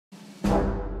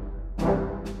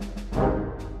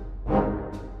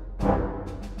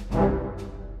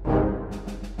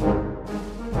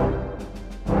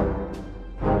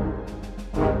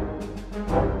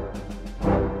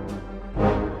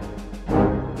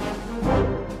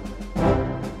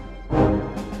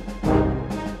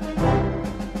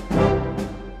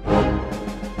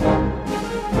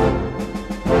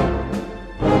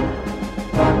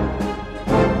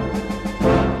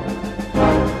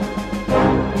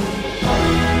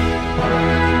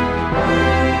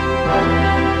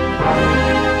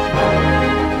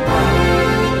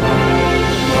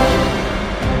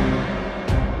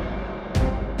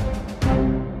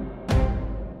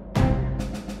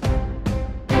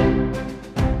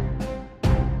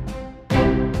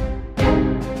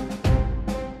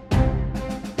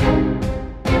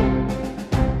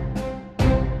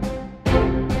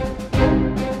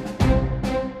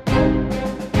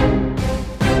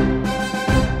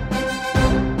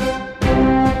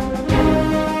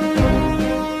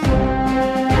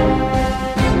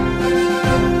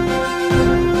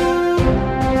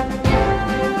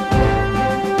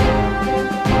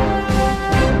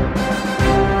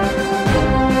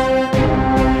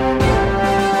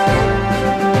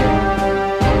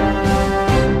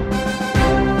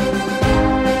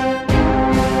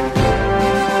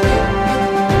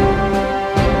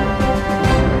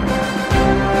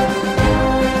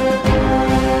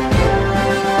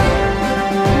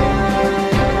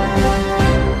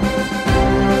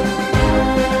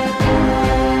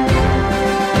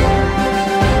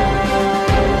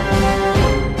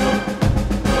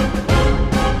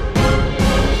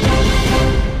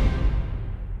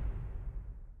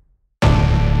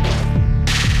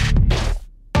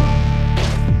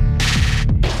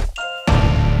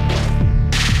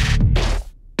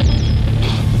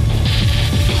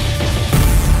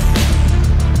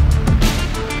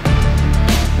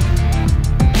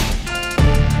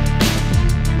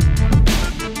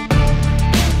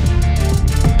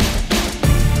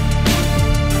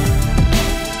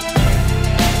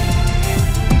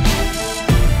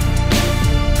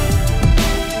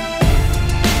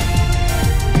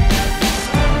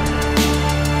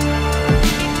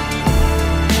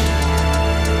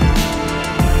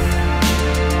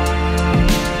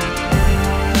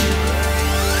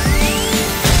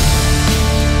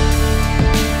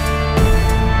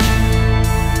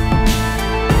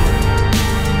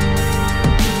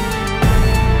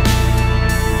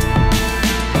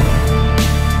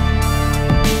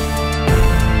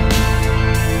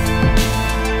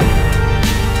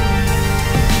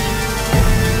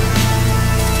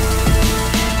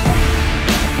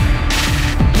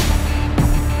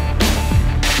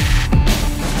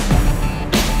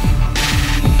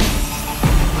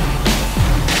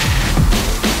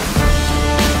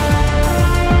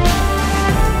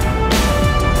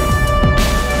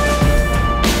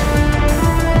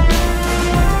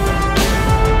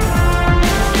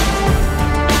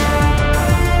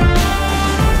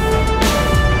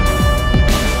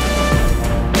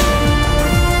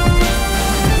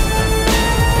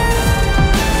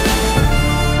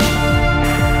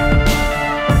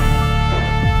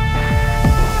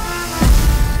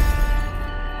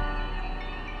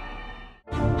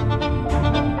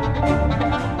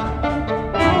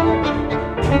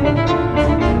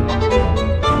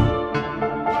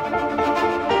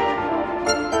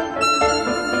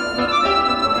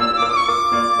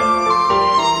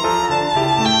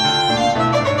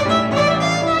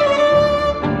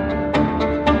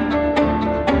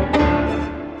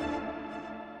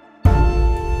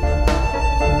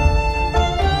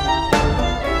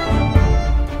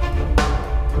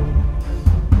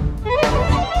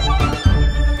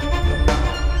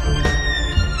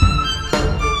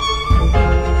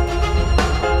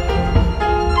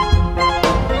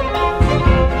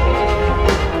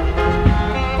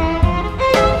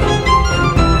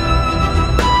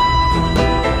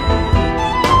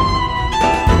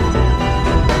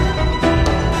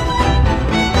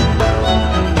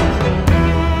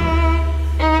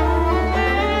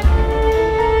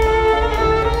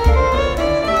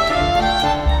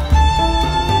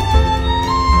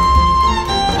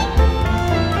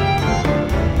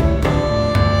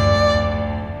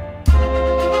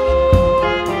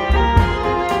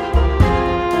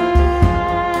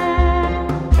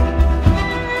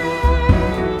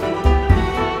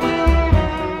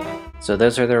So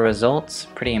those are the results.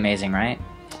 Pretty amazing, right?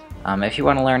 If you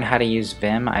want to learn how to use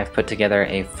Vim, I've put together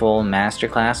a full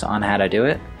masterclass on how to do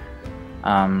it.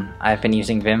 I've been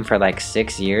using Vim for like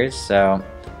 6 years, so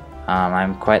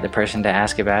I'm quite the person to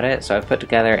ask about it. So I've put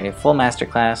together a full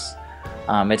masterclass.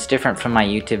 It's different from my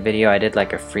YouTube video. I did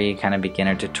like a free kind of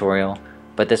beginner tutorial,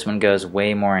 but this one goes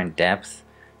way more in depth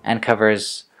and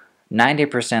covers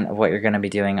 90% of what you're going to be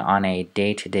doing on a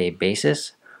day-to-day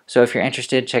basis. So if you're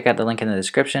interested, check out the link in the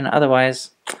description.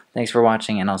 Otherwise, thanks for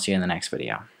watching, and I'll see you in the next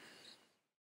video.